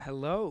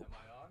Hello.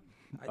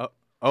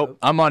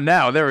 I'm on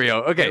now. There we go.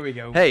 Okay. There we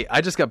go. Hey,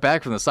 I just got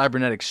back from the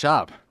Cybernetic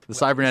shop. The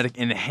Cybernetic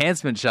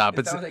Enhancement Shop.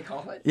 Is that what they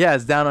call it? Yeah,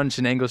 it's down on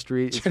Chenango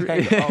Street. Oh,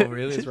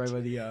 really? It's right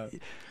by the.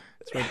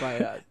 It's right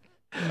by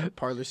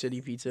Parlor City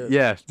Pizza.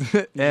 Yeah.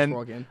 You And just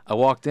walk in.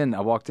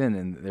 I walked in,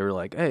 and they were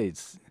like, "Hey,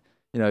 it's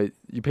you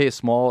pay a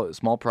small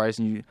price,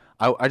 and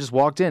I just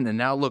walked in, and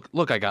now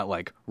look, I got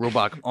like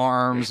robot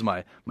arms.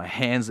 My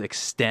hands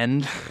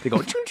extend. They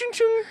go chung chung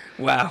chung.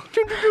 Wow.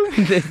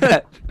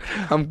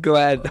 I'm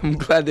glad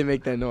they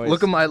make that noise.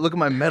 Look at my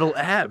metal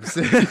abs.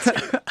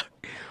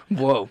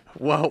 Whoa.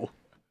 Whoa.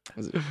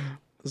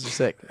 Those are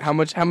sick. How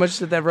much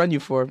did that run you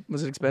for?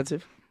 Was it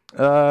expensive?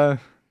 Yeah.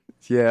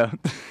 Yeah.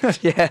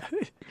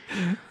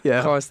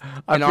 Yeah. Cost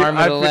an arm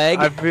and a leg.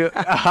 I feel.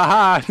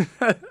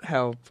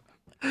 Help.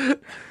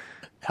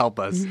 Help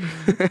us.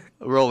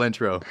 Roll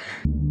intro.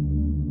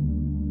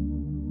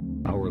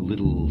 Our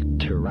little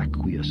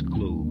terraqueous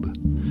globe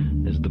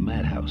is the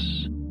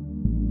madhouse.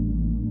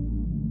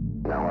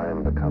 Now I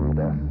am become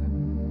death,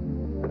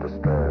 the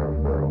destroyer of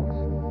worlds.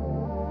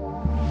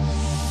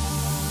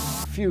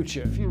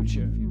 Future.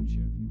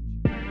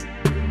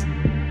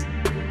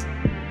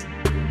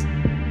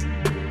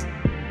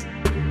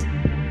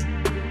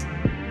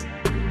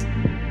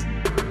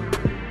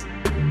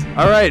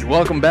 All right,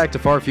 welcome back to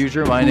Far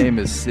Future. My name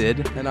is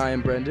Sid. And I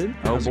am Brendan.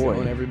 Oh, How's it boy.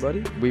 going,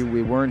 everybody?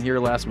 We weren't here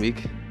last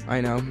week. I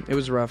know. It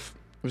was rough.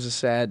 It was a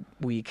sad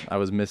week. I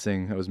was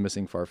missing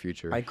Far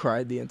Future. I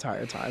cried the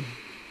entire time.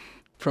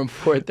 From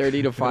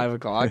 4:30 to 5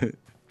 o'clock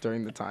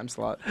during the time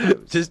slot.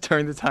 Just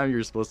during the time you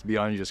were supposed to be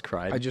on, you just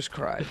cried. I just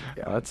cried.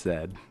 Yeah, Oh, that's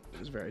sad. it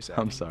was very sad.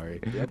 I'm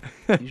sorry. Yep,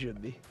 you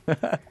should be.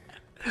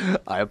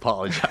 I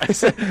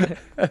apologize.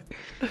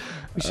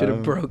 We should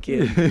have broke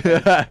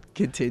it,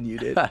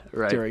 continued it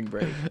Right. during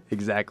break.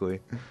 Exactly.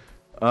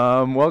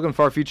 Welcome,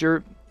 Far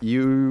Future.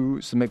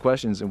 You submit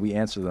questions and we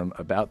answer them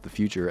about the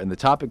future. And the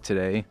topic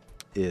today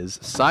is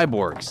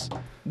cyborgs.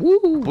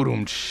 Woo!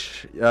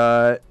 Ba-doom-tsh.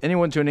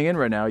 Anyone tuning in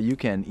right now, you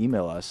can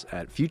email us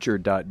at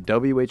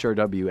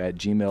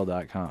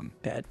future.whrw@gmail.com.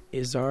 That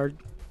is our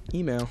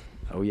email.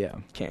 Oh, yeah.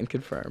 Can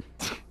confirm.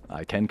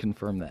 I can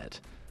confirm that.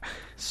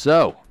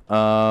 So,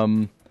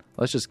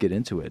 let's just get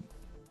into it.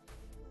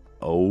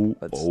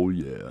 Oh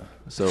yeah.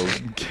 So,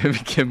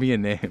 give me a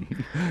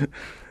name.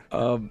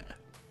 I'm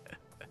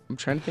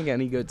trying to think of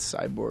any good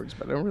cyborgs,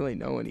 but I don't really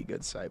know any good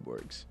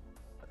cyborgs.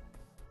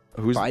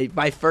 Who's?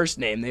 By first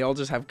name, they all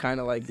just have kind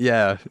of like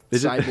Yeah.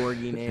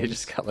 cyborgy They names.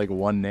 just got like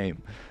one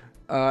name.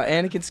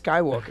 Anakin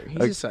Skywalker.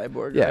 He's a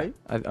cyborg, Yeah, right?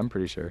 I'm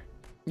pretty sure.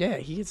 Yeah,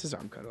 he gets his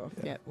arm cut off.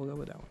 Yeah, we'll go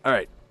with that one. All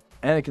right.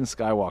 Anakin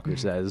Skywalker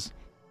says,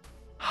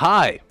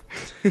 "Hi."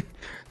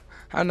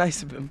 How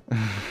nice of him.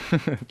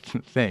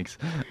 Thanks.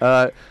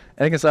 Anakin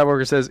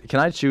Skywalker says, "Can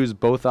I choose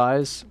both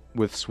eyes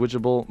with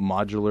switchable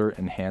modular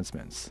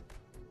enhancements?"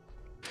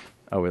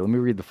 Oh, wait, let me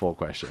read the full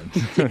question.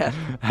 Yeah.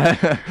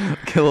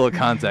 Get a little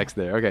context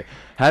there. Okay.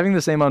 Having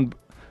the same on...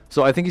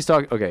 So I think he's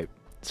talking... Okay,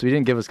 so he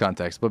didn't give us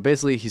context, but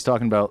basically he's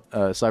talking about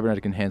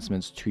cybernetic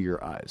enhancements to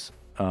your eyes.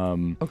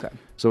 Okay.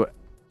 So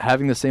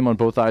having the same on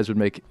both eyes would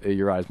make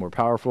your eyes more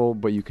powerful,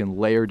 but you can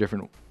layer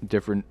different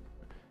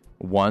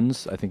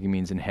ones. I think he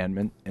means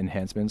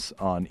enhancements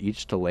on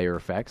each to layer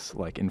effects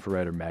like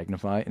infrared or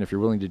magnify. And if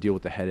you're willing to deal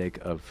with the headache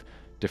of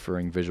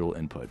differing visual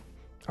input.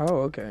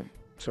 Oh, okay.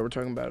 So we're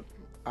talking about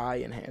eye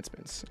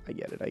enhancements. I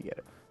get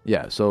it.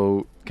 Yeah.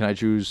 So can I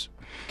choose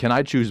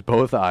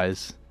both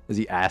eyes? Is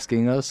he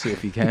asking us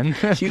if he can?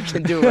 You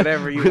can do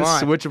whatever you With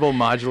want. switchable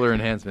modular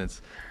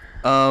enhancements.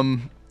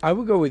 I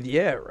would go with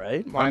yeah,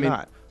 right? Why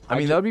not? I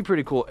mean, that would be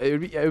pretty cool.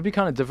 It would be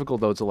kind of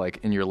difficult though to like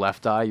in your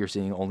left eye you're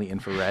seeing only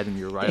infrared, and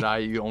your right eye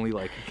you only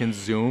like can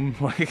zoom.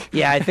 Like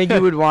Yeah, I think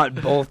you would want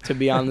both to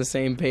be on the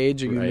same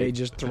page, or you may Right.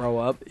 just throw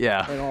up.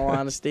 Yeah. In all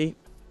honesty.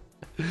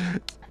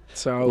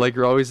 So like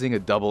you're always seeing a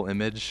double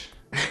image.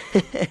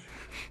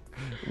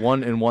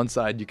 In one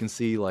side you can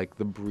see like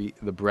the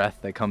breath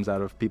that comes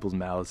out of people's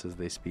mouths as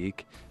they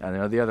speak, and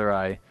on the other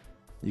eye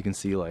you can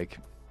see like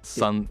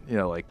sun,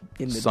 like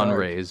In the sun dark.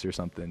 rays or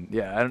something.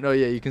 Yeah, I don't know.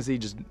 Yeah, you can see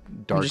just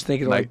dark. I'm just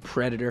thinking night, like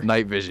Predator.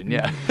 night vision.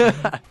 Yeah.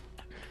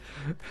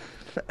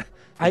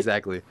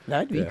 Exactly.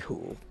 That'd be Yeah.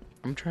 cool.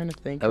 I'm trying to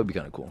think. That would be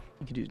kind of cool.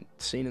 You could do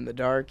seen in the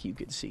dark. You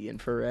could see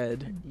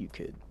infrared. You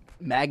could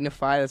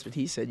magnify. That's what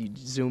he said. You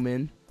zoom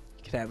in.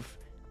 You could have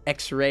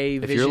X-ray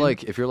vision.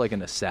 If you're like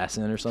an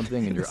assassin or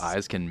something and your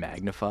eyes can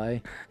magnify,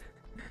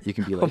 you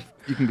can be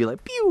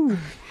like pew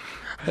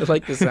I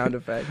like the sound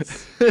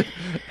effects.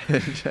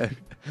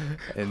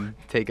 and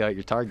take out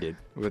your target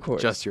with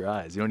course. just your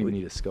eyes. You don't even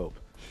need a scope.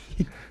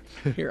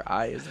 Your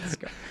eye is the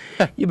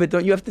sky. Yeah, but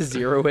don't you have to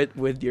zero it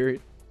with your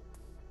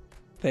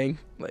thing?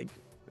 Like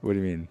What do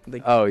you mean?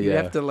 you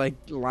have to like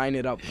line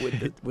it up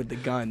with the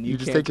gun. You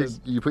just can't take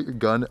you put your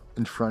gun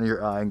in front of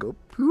your eye and go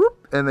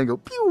whoop, and then go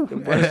pew.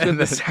 What is with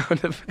the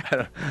sound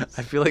effect?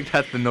 I feel like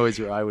that's the noise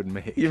your eye would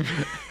make.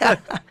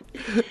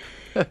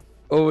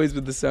 Always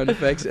with the sound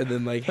effects and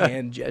then like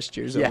hand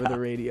gestures over Yeah. the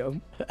radio.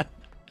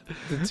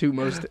 the two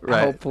most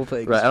Right. helpful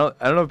things. Right.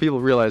 I don't know if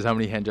people realize how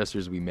many hand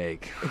gestures we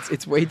make.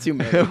 It's way too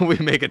many We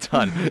make a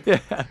ton. Yeah.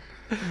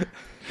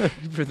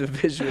 for the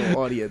visual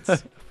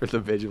audience. For the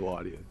visual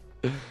audience.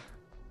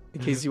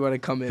 In case you want to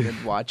come in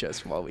and watch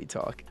us while we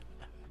talk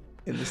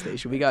in the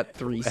station. We got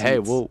 3 seats. Hey,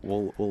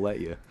 we'll let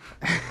you.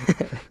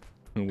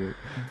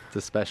 It's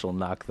a special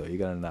knock though. You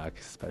gotta knock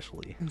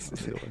specially.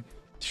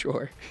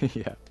 Sure.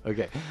 Yeah.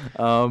 Okay.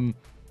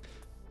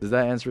 Does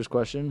that answer his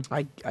question?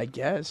 I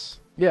guess.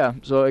 Yeah.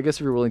 So I guess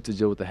if you're willing to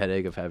deal with the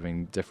headache of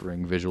having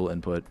differing visual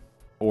input,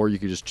 or you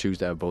could just choose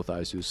to have both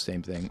eyes do the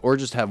same thing, or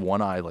just have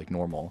one eye like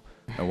normal,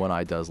 and one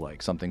eye does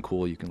like something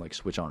cool you can like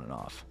switch on and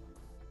off.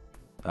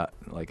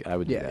 Like I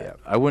would do that. Yeah.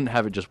 I wouldn't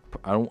have it just.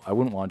 I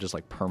wouldn't want just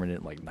like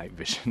permanent like night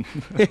vision.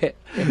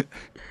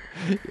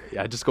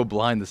 Yeah, I just go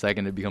blind the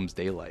second it becomes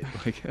daylight.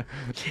 Like,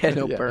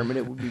 Yeah,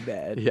 permanent would be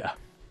bad. Yeah.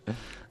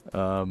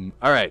 All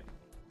right.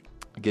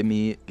 Give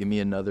me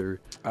another.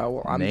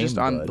 Well, I'm name, just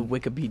on bud. the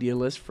Wikipedia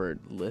list for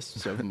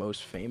lists of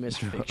most famous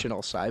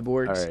fictional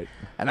cyborgs. All right.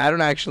 And I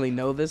don't actually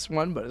know this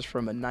one, but it's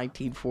from a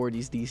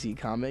 1940s DC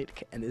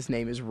comic, and his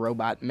name is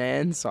Robot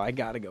Man, so I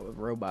gotta go with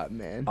Robot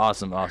Man.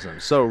 Awesome.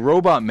 So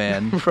Robot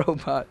Man.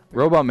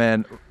 Robot.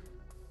 Man.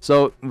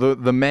 So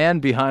the man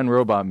behind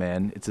Robot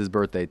Man, it's his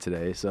birthday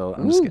today. So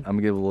I'm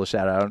gonna give a little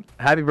shout out.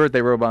 Happy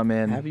birthday, Robot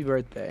Man. Happy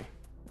birthday.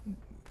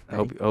 I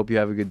hope you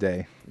have a good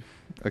day.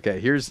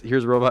 Okay, here's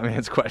Robot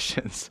Man's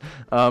questions.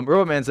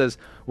 Robot Man says,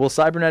 "Will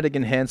cybernetic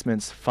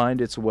enhancements find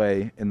its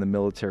way in the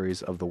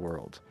militaries of the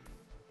world?"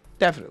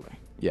 Definitely.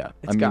 Yeah,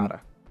 It's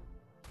gotta.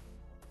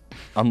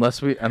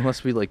 Unless we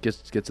like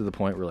get to the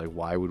point where like,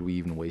 why would we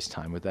even waste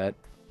time with that?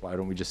 Why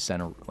don't we just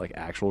send like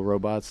actual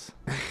robots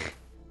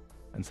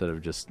instead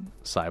of just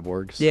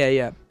cyborgs?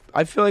 Yeah.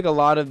 I feel like a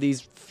lot of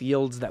these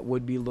fields that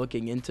would be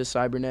looking into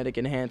cybernetic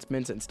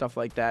enhancements and stuff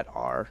like that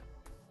are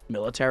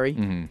military.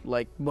 Mhm.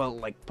 Like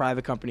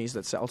private companies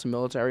that sell to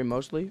military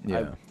mostly.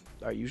 Yeah.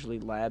 Are usually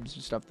labs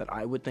and stuff that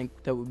I would think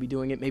that would be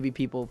doing it. Maybe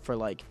people for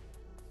like,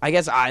 I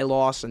guess eye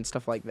loss and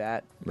stuff like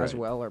that as Right.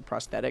 well, or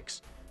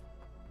prosthetics.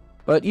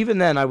 But even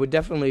then, I would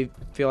definitely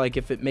feel like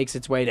if it makes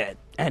its way to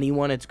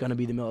anyone, it's going to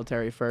be the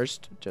military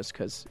first. Just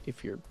because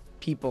if your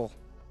people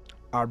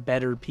are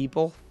better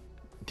people,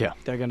 Yeah.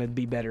 they're going to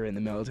be better in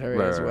the military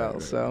Right, as right, well.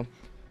 right. So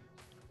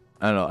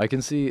I don't know. I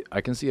can see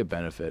a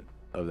benefit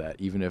of that,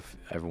 even if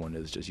everyone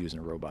is just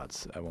using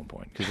robots at one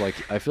point. Because like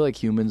I feel like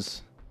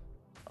humans,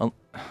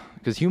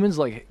 because humans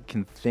like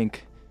can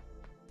think,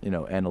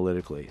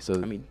 analytically. So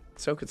I mean,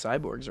 so could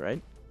cyborgs,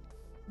 right?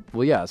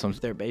 well, yeah. So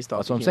They're based off.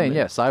 that's what I'm saying.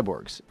 Yeah,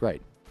 cyborgs,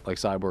 right? Like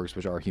cyborgs,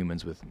 which are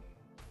humans with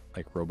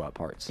like robot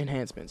parts.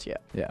 Enhancements, yeah.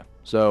 Yeah.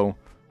 So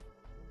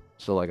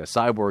like a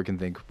cyborg can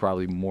think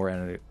probably more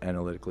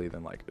analytically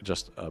than like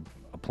just a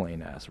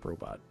plain ass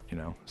robot.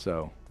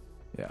 So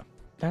yeah.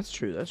 That's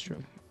true.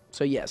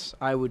 So yes,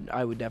 I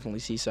would definitely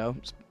see so.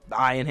 The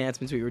eye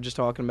enhancements we were just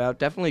talking about,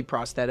 definitely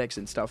prosthetics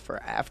and stuff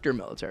for after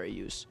military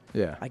use.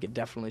 Yeah. I could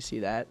definitely see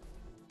that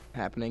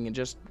happening and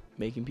just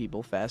making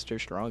people faster,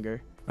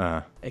 stronger,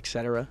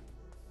 etc.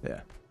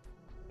 Yeah.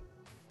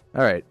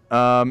 All right.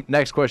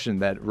 Next question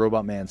that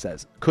Robot Man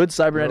says: could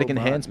cybernetic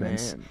Robot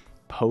enhancements Man.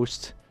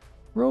 post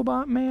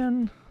Robot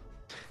Man?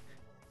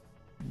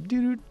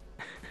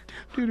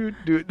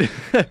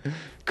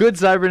 Could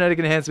cybernetic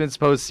enhancements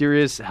pose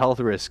serious health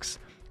risks,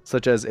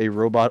 such as a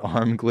robot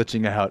arm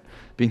glitching out,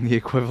 being the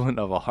equivalent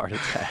of a heart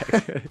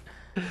attack?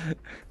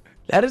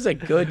 That is a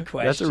good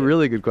question. That's a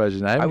really good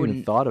question. I haven't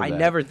even thought of that. I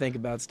never think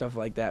about stuff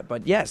like that.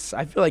 But yes,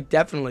 I feel like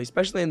definitely,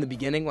 especially in the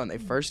beginning when they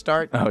first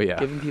start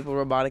giving people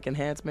robotic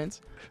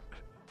enhancements,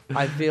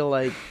 I feel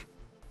like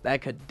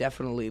that could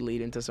definitely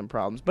lead into some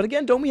problems. But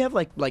again, don't we have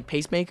like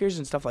pacemakers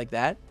and stuff like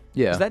that?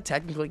 Yeah. Does that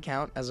technically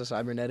count as a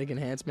cybernetic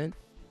enhancement?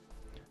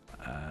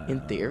 In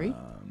theory?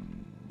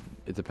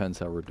 It depends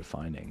how we're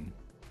defining.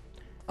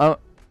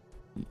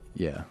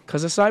 Yeah.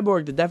 Because a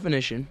cyborg, the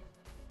definition,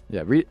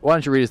 Yeah. Why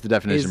don't you read us the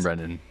definition, Is-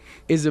 Brendan?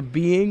 is a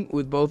being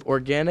with both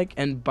organic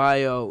and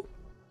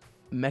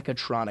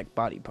biomechatronic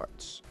body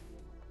parts.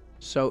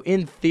 So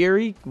in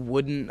theory,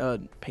 wouldn't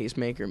a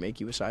pacemaker make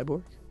you a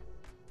cyborg?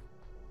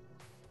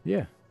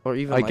 Yeah. Or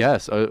even I like,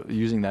 guess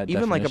using that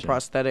even like a definition.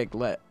 prosthetic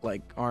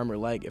like arm or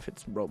leg, if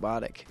it's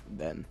robotic,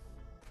 then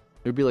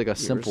It would be like a You're a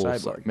simple.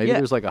 cyborg. Maybe Yeah.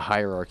 there's like a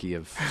hierarchy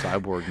of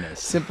cyborgness.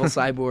 simple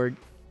cyborg.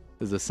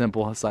 There's a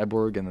simple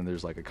cyborg, and then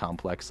there's like a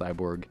complex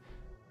cyborg.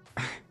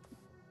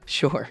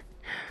 Sure.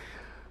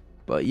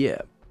 But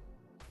yeah.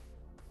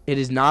 It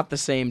is not the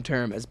same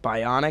term as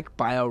bionic,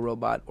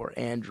 biorobot, or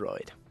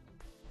android.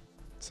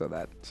 So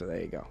there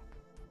you go.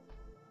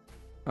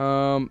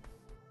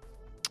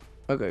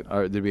 Okay. All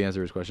right, did we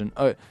answer his question?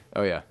 Oh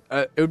yeah.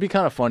 It would be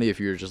kind of funny if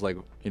you were just like,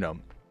 I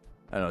don't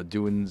know,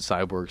 doing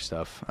cyborg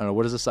stuff. I don't know,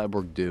 what does a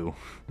cyborg do?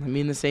 I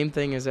mean the same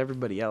thing as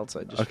everybody else.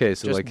 Okay,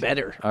 so just like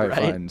better. All right,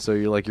 right? fine. So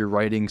you're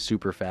writing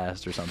super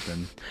fast or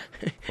something.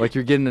 Like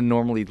you're getting a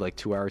normally like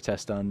 2-hour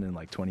test done in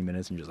like 20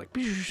 minutes, and you're just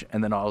like,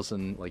 and then all of a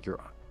sudden like your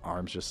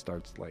arms just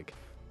starts like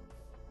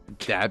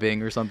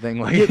dabbing or something.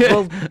 Like, Yeah,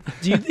 well,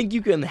 do you think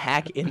you can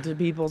hack into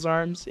people's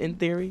arms in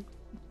theory?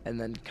 and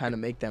then kind of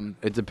make them.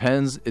 It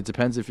depends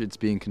if it's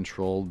being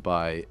controlled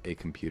by a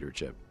computer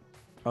chip.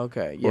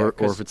 Okay, yeah, or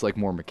if it's like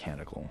more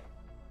mechanical.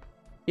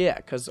 Yeah,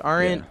 because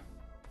aren't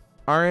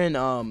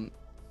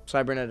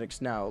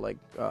cybernetics now like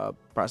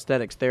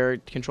prosthetics? They're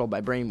controlled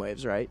by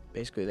brainwaves, right?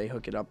 Basically, they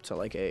hook it up to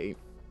like a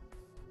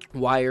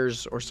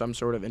wires or some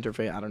sort of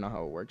interface. I don't know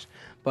how it works,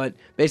 but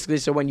basically,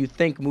 so when you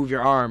think move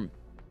your arm,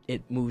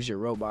 it moves your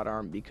robot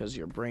arm because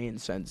your brain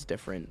sends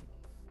different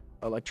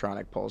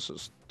electronic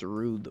pulses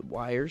through the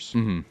wires,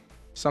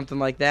 something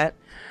like that.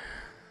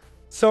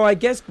 So I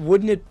guess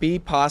wouldn't it be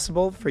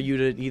possible for you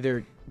to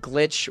either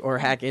glitch or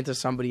hack into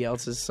somebody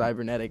else's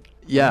cybernetic?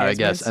 Yeah, I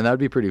guess, and that would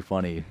be pretty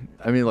funny.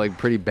 I mean, like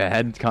pretty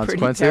bad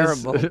consequences.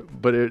 Pretty terrible.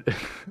 But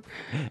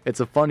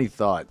it's a funny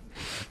thought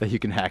that you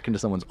can hack into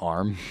someone's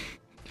arm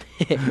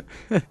or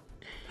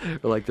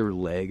like their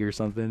leg or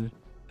something.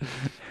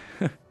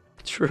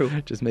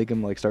 True. Just make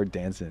them like start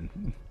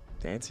dancing,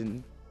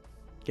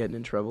 getting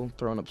in trouble,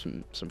 throwing up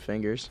some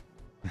fingers,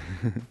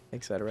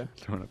 etc.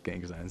 Throwing up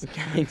gang signs.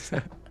 Gang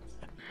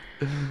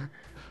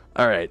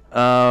All right,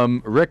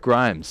 Rick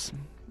Grimes.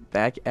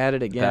 Back at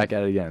it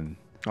again.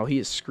 Oh, he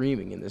is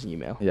screaming in this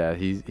email. Yeah,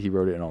 he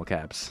wrote it in all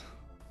caps,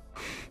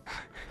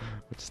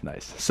 which is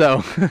nice.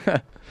 So,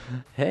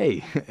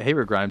 hey,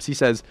 Rick Grimes. He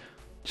says,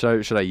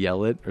 should I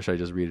yell it or should I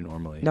just read it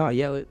normally? No,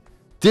 yell it.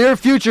 Dear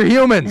future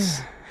humans,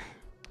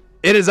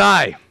 it is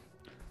I,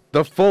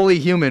 the fully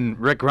human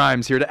Rick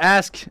Grimes, here to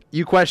ask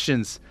you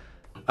questions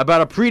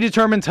about a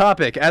predetermined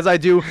topic, as I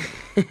do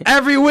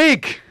every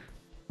week.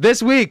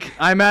 This week,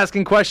 I'm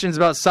asking questions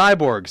about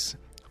cyborgs,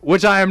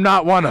 which I am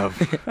not one of.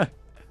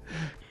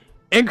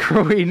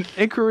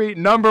 Inquiry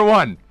number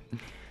 1.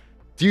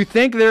 Do you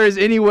think there is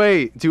any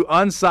way to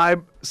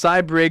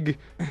uncybrig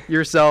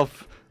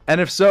yourself? And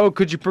if so,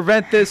 could you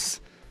prevent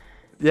this?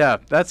 Yeah,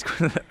 that's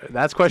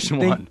question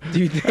 1. Do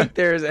you think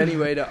there is any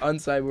way to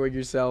uncyborg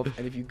yourself?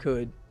 And if you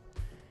could,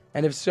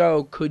 and if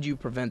so, could you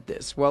prevent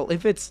this? Well,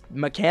 if it's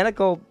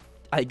mechanical,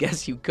 I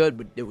guess you could,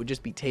 but it would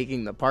just be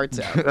taking the parts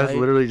out. That's right?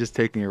 literally just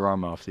taking your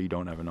arm off so you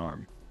don't have an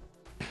arm.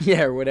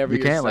 Yeah, or whatever.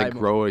 You can't like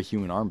grow a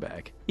human arm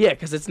back. Yeah,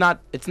 because it's not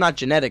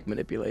genetic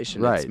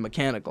manipulation. Right. It's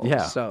mechanical.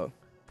 Yeah. So,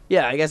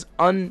 yeah, I guess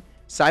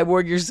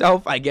uncyborg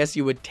yourself. I guess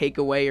you would take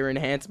away your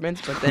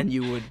enhancements, but then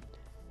you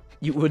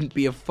wouldn't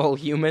be a full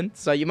human.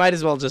 So you might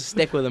as well just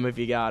stick with them if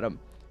you got them.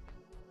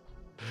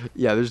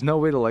 Yeah, there's no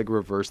way to like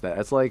reverse that.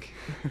 It's like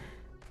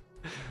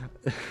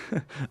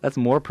that's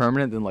more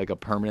permanent than like a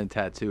permanent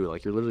tattoo.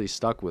 Like you're literally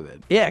stuck with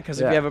it. Yeah, because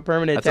if you have a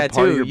permanent that's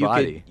tattoo, a part of your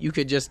body. You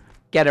could just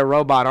get a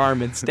robot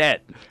arm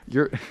instead.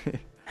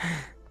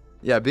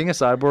 Yeah, being a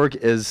cyborg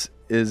is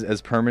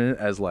as permanent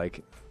as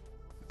like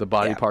the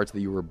body parts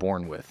that you were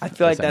born with. I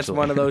feel like that's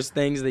one of those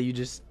things that you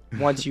just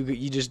once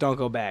you just don't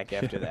go back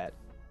after that.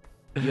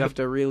 You have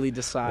to really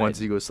decide. Once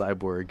you go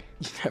cyborg,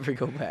 you never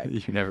go back.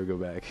 You never go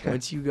back.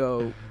 Once you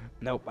go,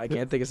 nope, I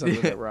can't think of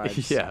something that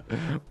rhymes. Yeah.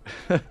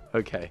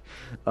 Okay.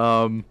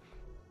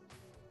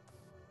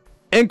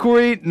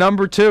 Inquiry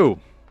number 2.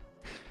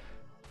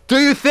 Do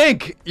you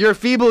think your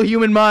feeble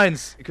human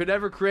minds could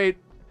ever create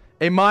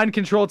a mind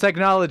control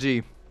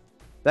technology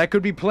that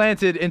could be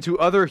planted into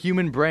other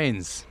human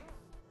brains?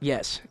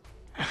 Yes.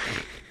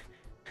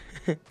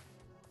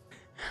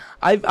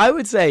 I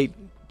would say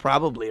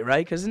probably,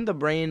 right? Because doesn't the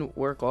brain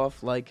work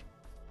off like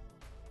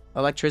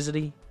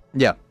electricity?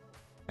 Yeah.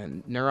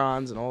 And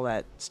neurons and all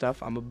that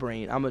stuff. I'm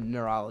a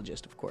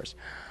neurologist, of course.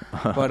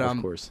 But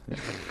of course.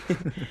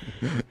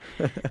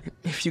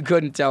 if you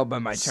couldn't tell by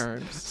my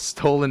terms.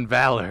 Stolen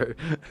valor.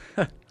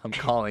 I'm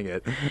calling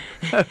it.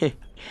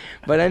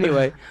 But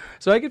anyway,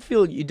 so I could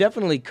feel you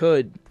definitely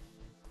could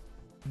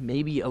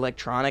maybe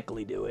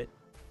electronically do it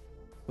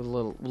with a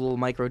little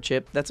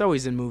microchip. That's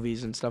always in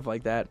movies and stuff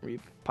like that, where you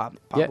pop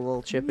a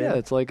little chip in. Yeah,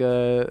 it's like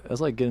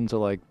getting to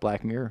like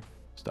Black Mirror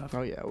stuff.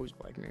 Oh yeah, always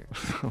Black Mirror.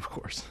 Of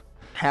course.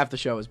 Half the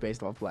show is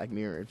based off Black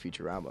Mirror and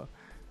Futurama.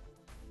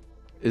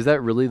 Is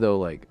that really though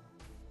like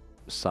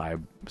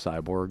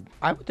cyborg?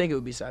 I would think it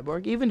would be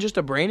cyborg. Even just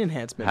a brain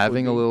enhancement.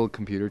 Having a little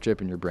computer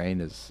chip in your brain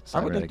is cybernetic.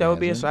 I would think that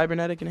would be a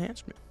cybernetic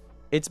enhancement.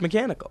 It's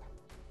mechanical.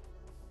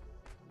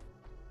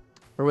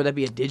 Or would that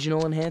be a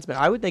digital enhancement?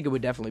 I would think it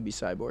would definitely be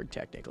cyborg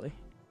technically.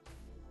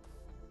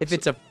 If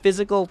it's a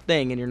physical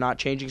thing and you're not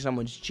changing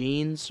someone's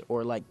genes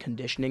or like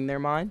conditioning their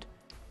mind.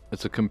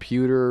 It's a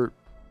computer,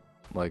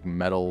 like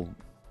metal.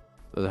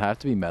 Does it have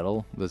to be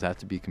metal? Does it have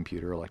to be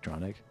computer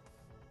electronic?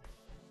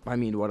 I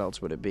mean, what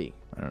else would it be?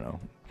 I don't know.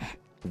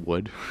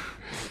 Wood?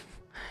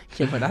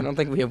 Yeah, but I don't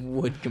think we have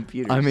wood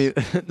computers. I mean,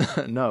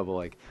 no, but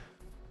like,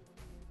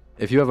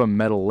 if you have a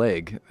metal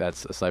leg,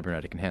 that's a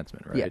cybernetic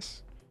enhancement, right?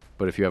 Yes.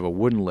 But if you have a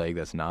wooden leg,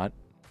 that's not?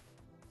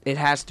 It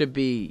has to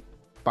be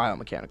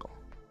biomechanical.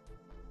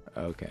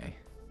 Okay.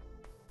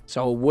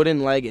 So a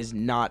wooden leg is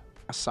not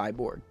a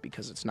cyborg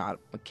because it's not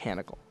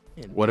mechanical.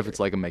 What if it's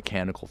like a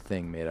mechanical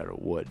thing made out of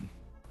wood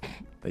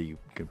that you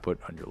could put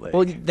on your leg?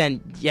 Well,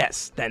 then,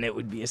 yes, then it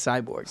would be a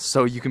cyborg.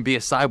 So you can be a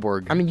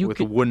cyborg with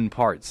wooden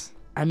parts.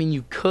 I mean,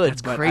 you could,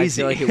 That's but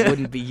crazy. I feel like it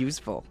wouldn't be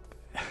useful.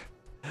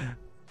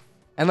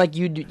 And like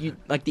you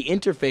like the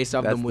interface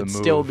of them would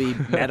still be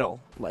metal.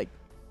 Like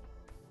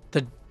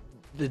the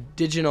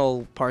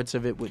digital parts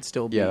of it would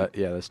still be. Yeah,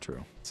 that's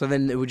true. So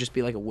then it would just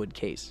be like a wood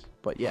case.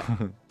 But yeah,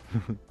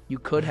 you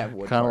could have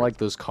wood. Kind of like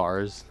those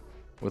cars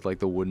with like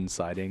the wooden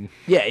siding.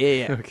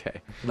 Yeah.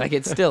 Okay. Like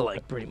it's still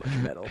like pretty much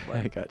metal. But.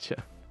 I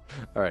gotcha.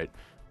 All right.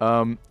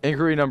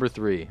 Inquiry number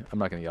 3. I'm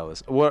not gonna yell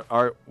this.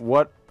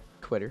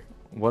 Quitter.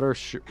 What are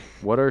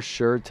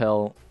sure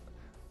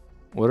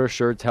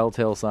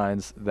telltale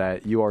signs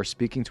that you are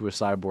speaking to a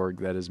cyborg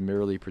that is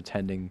merely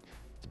pretending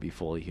to be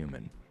fully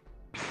human?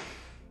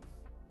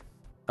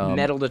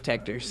 Metal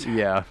detectors.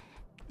 Yeah.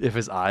 If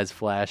his eyes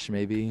flash,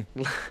 maybe.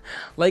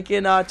 Like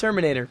in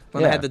Terminator,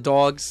 when they had the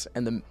dogs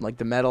and the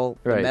metal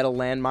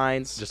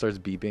landmines. Just starts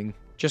beeping.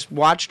 Just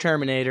watch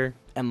Terminator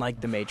and like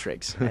the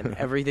Matrix and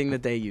everything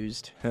that they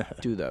used.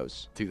 Do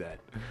those. Do that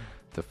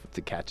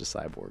to catch a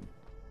cyborg.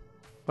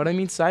 But I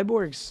mean,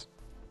 cyborgs,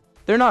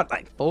 they're not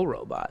like full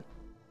robot.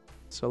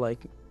 So like,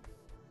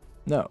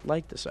 no,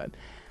 like the side.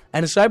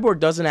 And a cyborg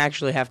doesn't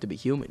actually have to be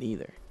human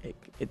either.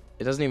 It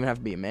doesn't even have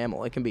to be a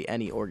mammal. It can be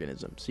any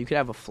organism. So you could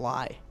have a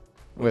fly.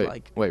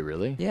 Wait,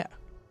 really? Yeah.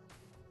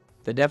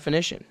 The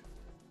definition.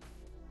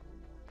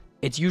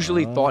 It's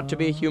usually thought to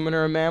be a human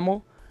or a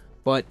mammal,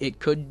 but it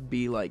could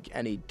be like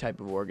any type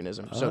of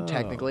organism. So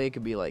technically it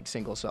could be like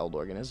single-celled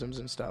organisms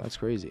and stuff. That's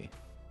crazy.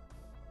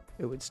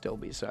 It would still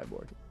be a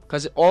cyborg.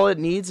 Because all it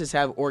needs is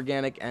have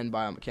organic and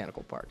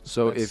biomechanical parts.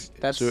 So if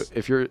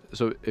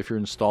you're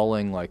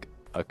installing like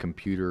a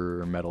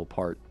computer or metal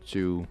part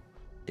to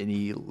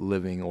any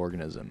living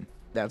organism,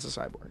 that's a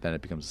cyborg. Then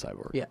it becomes a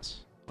cyborg.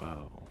 Yes.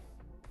 Wow.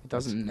 It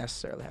doesn't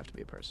necessarily have to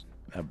be a person.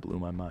 That blew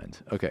my mind.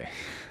 Okay.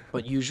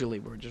 But usually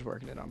we're just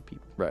working it on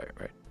people. Right.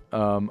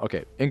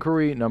 Okay.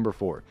 Inquiry number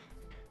 4.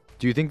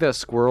 Do you think that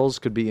squirrels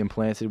could be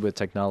implanted with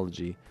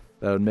technology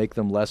that would make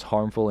them less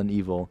harmful and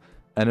evil?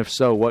 And if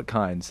so, what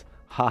kinds?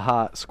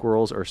 Haha,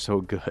 squirrels are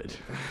so good.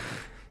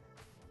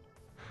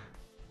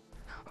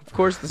 Of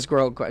course, the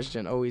squirrel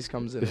question always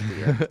comes in at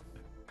the end. Of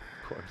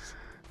course.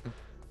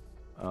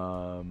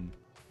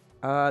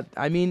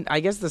 I mean,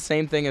 I guess the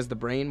same thing as the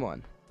brain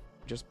one,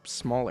 just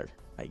smaller.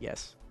 I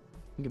guess.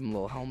 Give them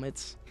little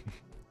helmets.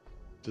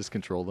 Just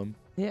control them.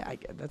 Yeah, I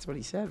guess that's what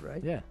he said,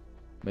 right? Yeah.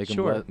 Make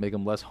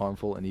them less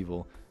harmful and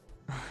evil.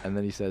 And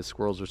then he says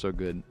squirrels are so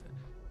good.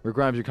 Rick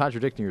Grimes, you're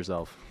contradicting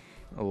yourself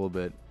a little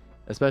bit.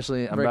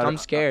 Especially, I'm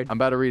scared. I'm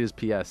about to read his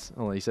P.S.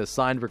 He says,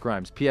 signed Rick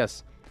Grimes.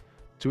 P.S.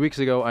 2 weeks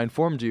ago, I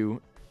informed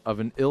you of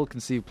an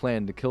ill-conceived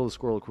plan to kill the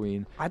Squirrel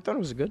Queen. I thought it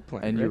was a good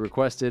plan, And Rick. you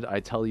requested I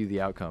tell you the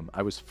outcome.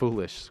 I was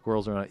foolish.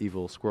 Squirrels are not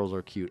evil. Squirrels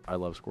are cute. I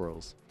love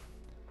squirrels.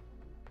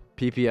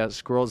 PPS,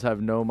 squirrels have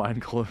no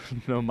mind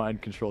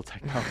control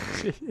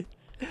technology.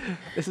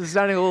 This is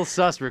sounding a little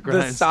sus, Rick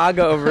Grimes. The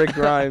saga of Rick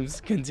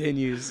Grimes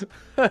continues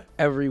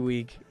every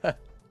week.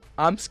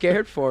 I'm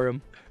scared for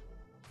him.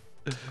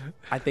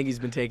 I think he's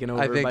been taken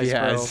over by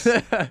squirrels.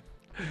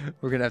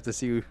 We're going to have to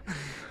see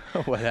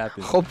what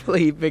happens.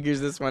 Hopefully he figures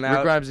this one out.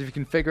 Rick Grimes, if you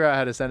can figure out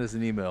how to send us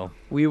an email.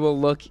 We will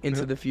look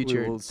into the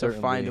future to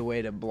find a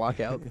way to block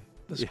out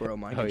the squirrel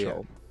mind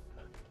control.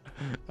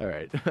 Yeah. All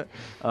right.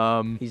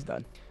 He's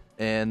done.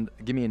 And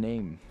give me a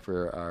name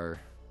for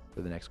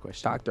the next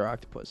question. Dr.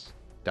 Octopus.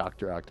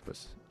 Dr.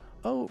 Octopus.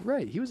 Oh,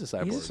 right. He was a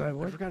cyborg. He's a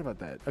cyborg. I forgot about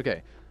that.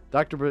 Okay.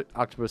 Dr.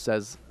 Octopus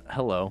says,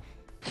 hello.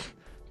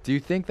 Do you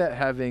think that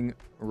having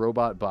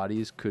robot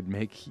bodies could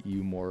make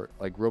you more,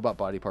 like robot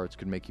body parts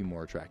could make you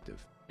more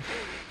attractive?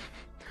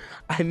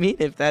 I mean,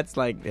 if that's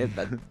like, if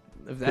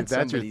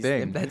that's your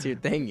thing. If that's your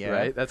thing, yeah.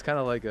 Right? That's kind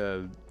of like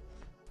a,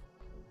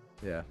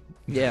 yeah.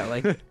 Yeah,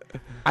 like,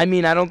 I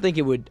mean, I don't think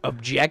it would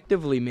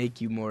objectively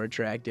make you more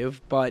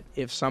attractive, but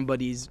if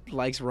somebody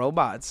likes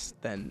robots,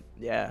 then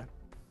yeah.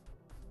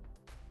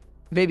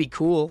 Maybe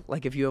cool.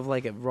 Like if you have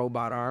like a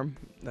robot arm,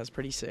 that's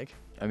pretty sick.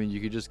 I mean, you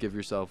could just give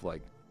yourself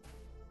like,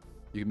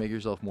 you could make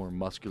yourself more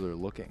muscular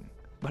looking.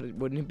 But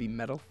wouldn't it be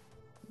metal?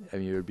 I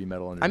mean, it would be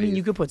metal underneath. I mean,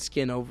 you could put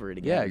skin over it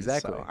again. Yeah,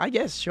 exactly. So I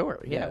guess, sure.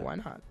 Yeah, why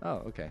not? Oh,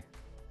 okay.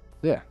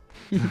 Yeah.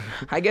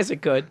 I guess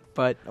it could,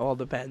 but all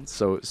depends.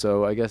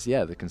 So I guess,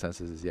 yeah, the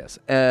consensus is yes.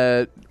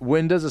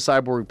 When does a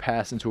cyborg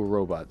pass into a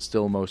robot?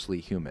 Still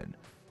mostly human.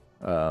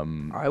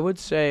 I would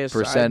say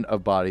percent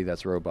of body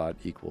that's robot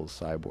equals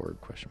cyborg, ?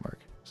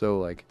 So,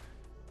 like,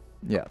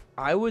 yeah.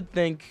 I would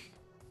think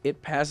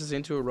it passes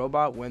into a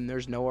robot when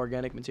there's no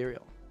organic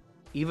material.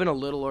 Even a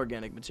little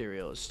organic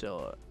material is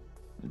still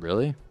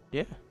Really?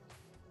 Yeah.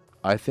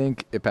 I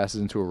think it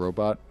passes into a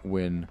robot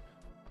when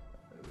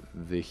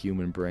the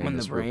human brain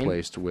is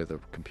replaced with a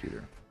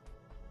computer.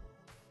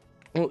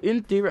 Well,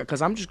 in theory,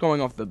 because I'm just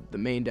going off the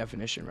main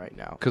definition right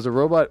now. Because I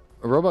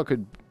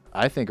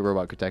think a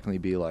robot could technically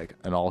be like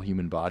an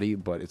all-human body,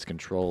 but it's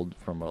controlled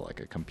from a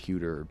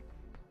computer.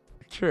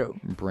 True.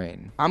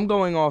 Brain. I'm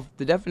going off,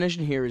 the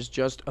definition here is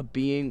just a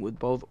being with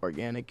both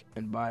organic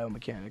and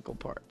biomechanical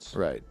parts.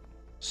 Right.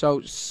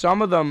 So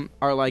some of them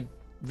are like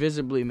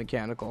visibly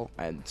mechanical,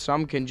 and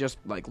some can just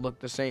like look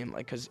the same.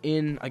 Like, because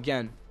isn't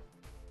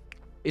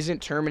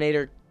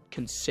Terminator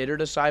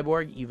considered a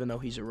cyborg even though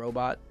he's a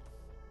robot?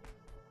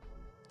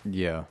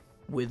 Yeah.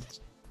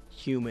 with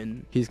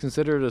human. He's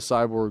considered a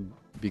cyborg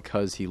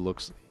because he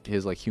looks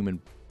his like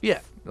human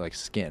like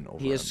skin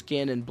over He has him.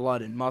 skin and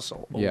blood and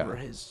muscle over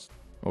his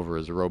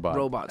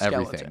robot skeleton.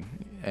 everything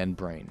and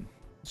brain.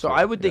 So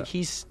I would think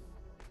he's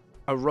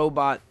a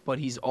robot, but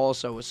he's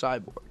also a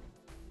cyborg.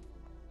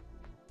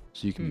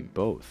 So you can be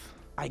both.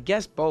 I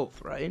guess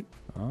both, right?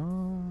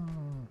 Oh.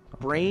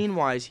 Okay.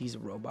 Brain-wise, he's a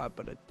robot,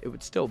 but it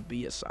would still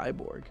be a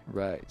cyborg.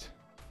 Right.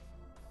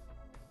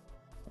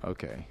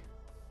 Okay.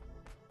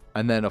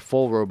 And then a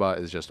full robot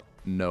is just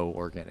no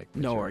organic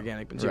material. No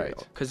organic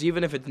material. Because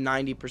even if it's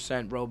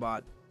 90%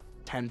 robot,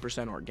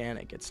 10%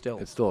 organic, it's still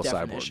a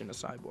definition of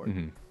cyborg.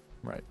 Mm-hmm.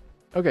 Right.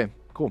 Okay,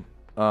 cool.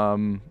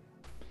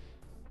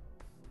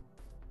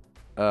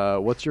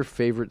 What's your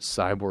favorite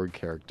cyborg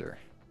character?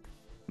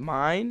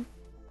 Mine?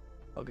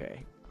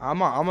 Okay.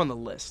 I'm on the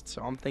list,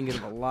 so I'm thinking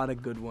of a lot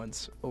of good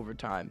ones over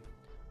time.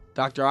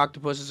 Dr.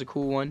 Octopus is a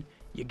cool one.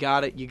 You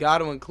got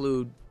to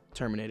include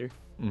Terminator,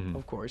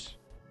 of course.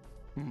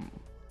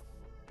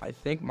 I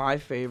think my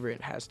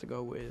favorite has to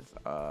go with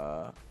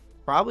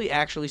probably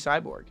actually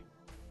Cyborg.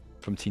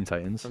 From Teen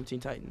Titans? From Teen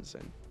Titans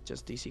and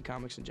just DC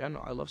Comics in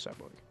general. I love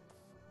Cyborg.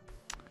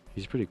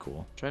 He's pretty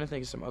cool. I'm trying to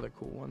think of some other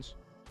cool ones.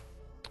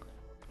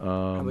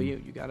 How about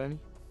you? You got any?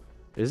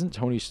 Isn't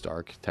Tony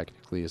Stark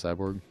technically a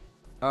cyborg?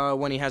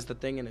 When he has the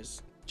thing in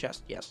his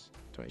chest, yes.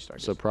 Tony Stark.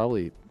 So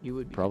probably you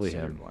would be probably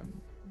considered him.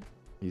 One.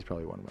 He's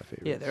probably one of my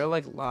favorites. Yeah, there are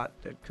like a lot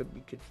that could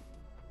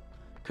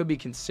be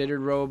considered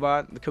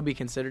robot. Could be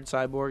considered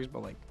cyborgs,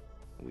 but like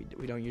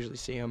we don't usually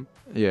see them.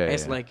 Yeah.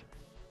 It's yeah. like,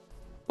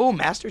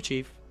 Master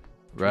Chief.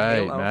 Right,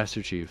 Halo.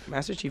 Master Chief.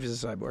 Master Chief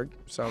is a cyborg,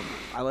 so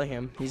I like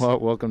him. He's... Well,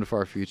 welcome to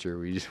Far Future.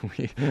 We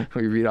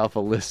read off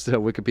a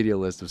Wikipedia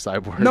list of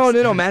cyborgs.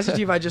 No, Master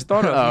Chief I just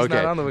thought of. He's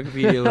okay. not on the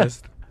Wikipedia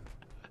list.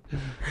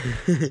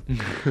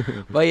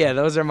 But yeah,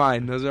 those are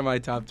mine. Those are my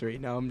top 3.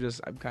 Now I'm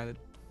kind of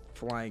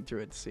flying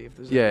through it to see if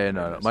there's.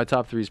 No. My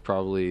top 3 is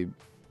probably.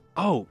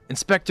 Oh,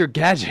 Inspector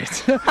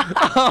Gadget.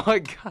 Oh my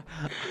god,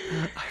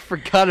 I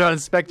forgot about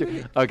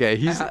Inspector. Okay,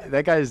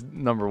 that guy's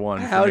number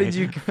 1. How did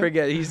you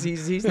forget?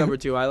 He's number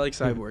 2. I like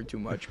Cyborg too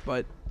much,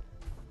 but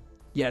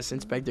yes,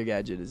 Inspector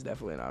Gadget is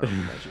definitely an honorable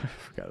mention. I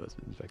forgot it was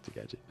Inspector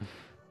Gadget.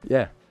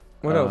 Yeah.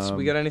 What else?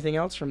 We got anything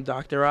else from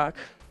Dr. Rock?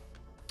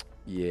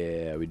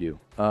 Yeah, we do.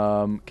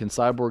 Can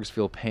cyborgs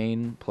feel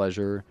pain,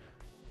 pleasure?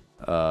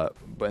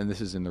 And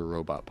this is in the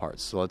robot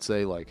parts. So let's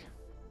say like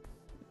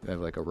they have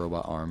like a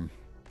robot arm.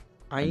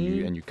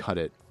 And you cut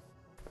it,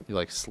 you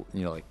like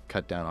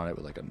cut down on it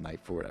with like a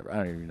knife or whatever. I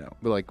don't even know.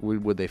 But like,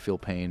 would they feel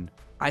pain?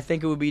 I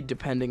think it would be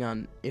depending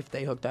on if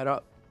they hook that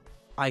up.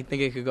 I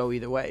think it could go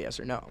either way, yes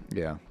or no.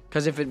 Yeah.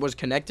 Because if it was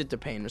connected to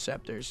pain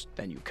receptors,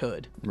 then you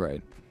could.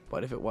 Right.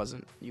 But if it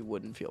wasn't, you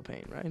wouldn't feel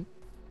pain, right?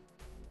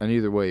 And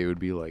either way, it would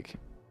be like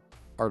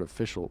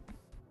artificial.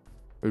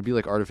 It would be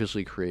like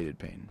artificially created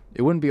pain.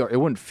 It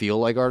wouldn't feel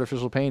like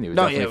artificial pain. It would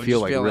definitely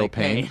feel like real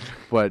pain.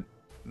 But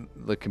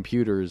the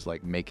computer is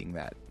like making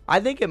that. I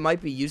think it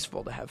might be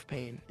useful to have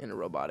pain in a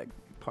robotic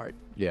part.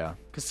 Yeah.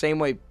 Because same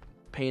way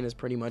pain is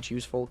pretty much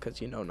useful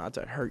because, not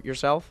to hurt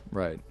yourself.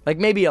 Right. Like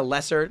maybe a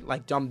lesser,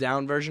 like dumbed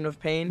down version of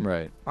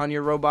pain on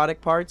your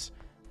robotic parts.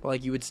 But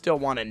like you would still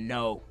want to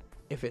know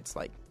if it's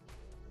like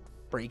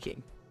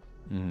breaking.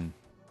 Mm-hmm.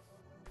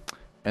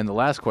 And the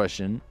last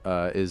question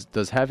is,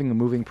 does having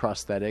a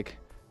prosthetic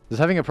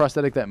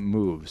that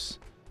moves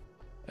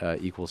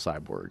equal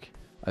cyborg?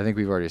 I think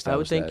we've already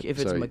established that. I would think if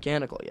it's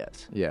mechanical,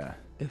 yes. Yeah.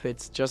 If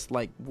it's just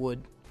like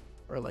wood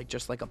or like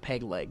just like a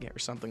peg leg or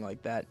something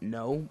like that,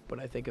 no. But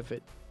I think if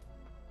it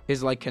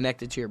is like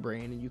connected to your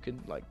brain and you can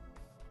like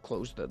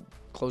close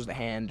the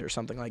hand or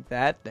something like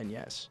that, then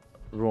yes.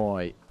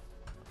 Right.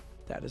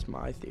 That is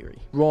my theory.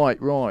 Right,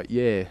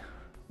 yeah.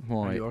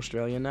 Right. Are you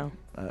Australian now?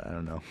 I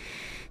don't know.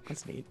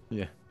 That's neat.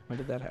 Yeah. When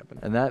did that happen?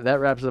 And that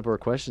wraps up our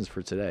questions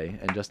for today,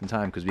 and just in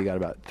time because we got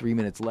about 3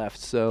 minutes left.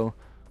 So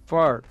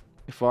Far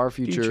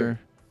future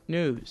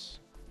news.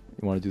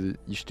 You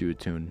should do a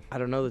tune. I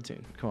don't know the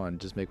tune. Come on,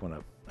 just make one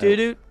up.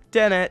 Doo-doo,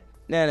 da-net,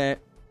 na-net.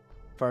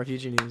 Far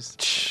future news.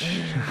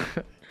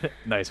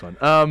 Nice one.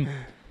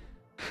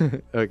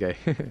 Okay.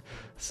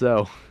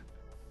 So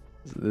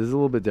this is a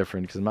little bit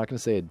different because I'm not going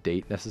to say a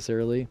date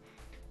necessarily,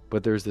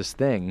 but there's this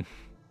thing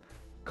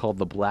called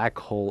the black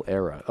hole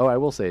era. Oh, I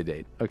will say a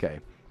date. Okay.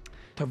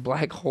 The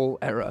black hole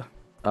era.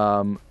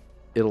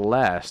 It'll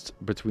last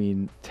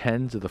between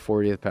 10 to the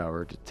 40th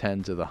power to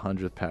 10 to the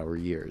 100th power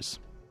years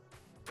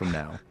from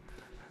now.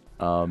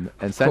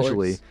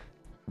 Essentially,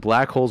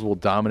 black holes will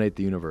dominate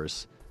the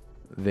universe.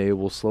 They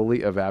will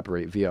slowly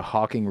evaporate via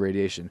Hawking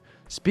radiation.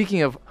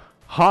 Speaking of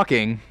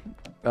Hawking...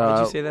 Why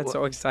did you say that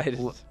so excited?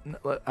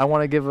 I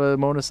want to give a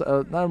moment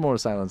not a moment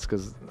of silence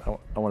because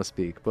I want to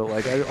speak, but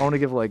like I want to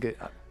give like,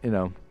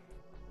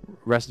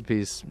 rest in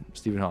peace,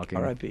 Stephen Hawking.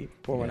 R.I.P.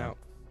 Pour one out.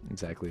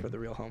 Exactly. For the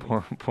real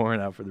homie.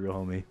 Pouring out for the real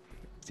homie,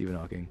 Stephen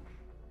Hawking.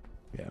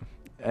 Yeah.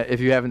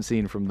 If you haven't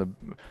seen from the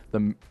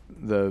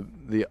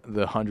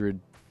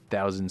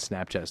 100,000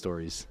 Snapchat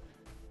stories,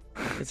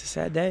 it's a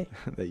sad day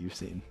that you've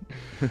seen.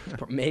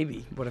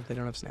 Maybe. What if they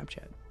don't have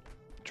Snapchat?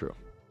 True.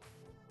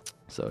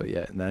 So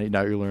yeah, now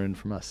you're learning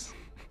from us.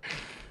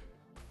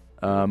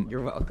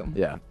 You're welcome.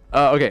 Yeah.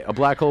 Okay, a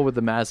black hole with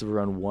a mass of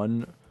around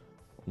 1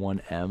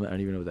 m. I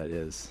don't even know what that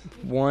is.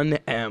 1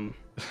 m.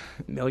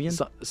 Million?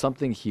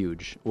 Something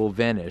huge will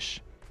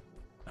vanish.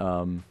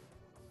 And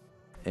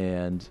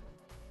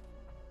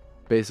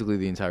basically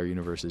the entire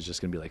universe is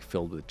just going to be like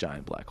filled with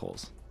giant black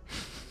holes.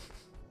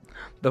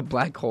 The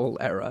black hole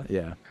era.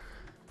 Yeah.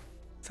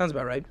 Sounds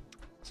about right.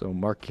 So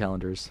mark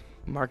calendars.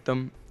 Mark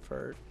them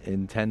for...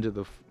 In 10 to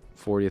the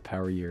 40th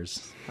power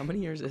years. How many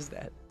years is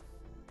that?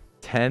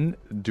 10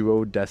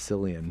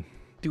 duodecillion.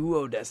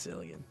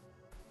 Duodecillion.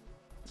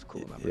 That's a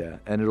cool number. Yeah,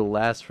 and it'll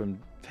last from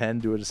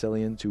 10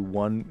 duodecillion to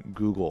 1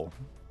 Google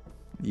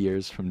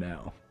years from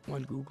now.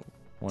 1 Google.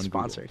 One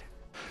Sponsored.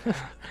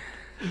 Google.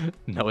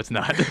 No, it's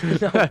not.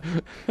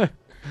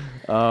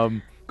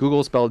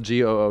 Google spelled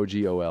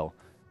Googol.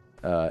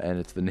 And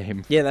it's the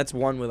name. Yeah, that's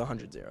 1 with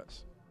 100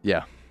 zeros.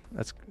 Yeah,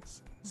 that's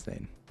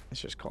insane.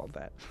 It's just called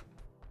that.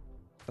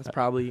 That's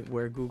probably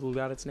where Google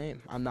got its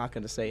name. I'm not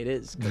going to say it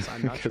is because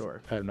I'm not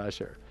sure. I'm not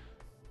sure.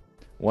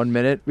 1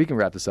 minute. We can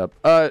wrap this up.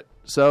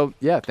 So,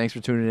 yeah, thanks for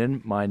tuning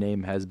in. My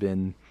name has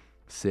been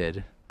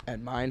Sid.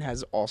 And mine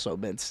has also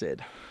been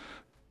Sid.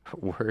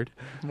 Word?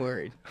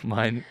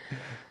 Mine.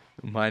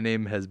 My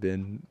name has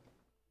been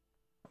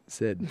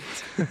Sid.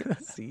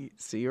 See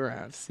you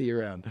around. See you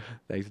around.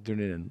 Thanks for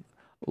tuning in.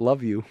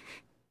 Love you.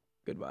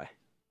 Goodbye.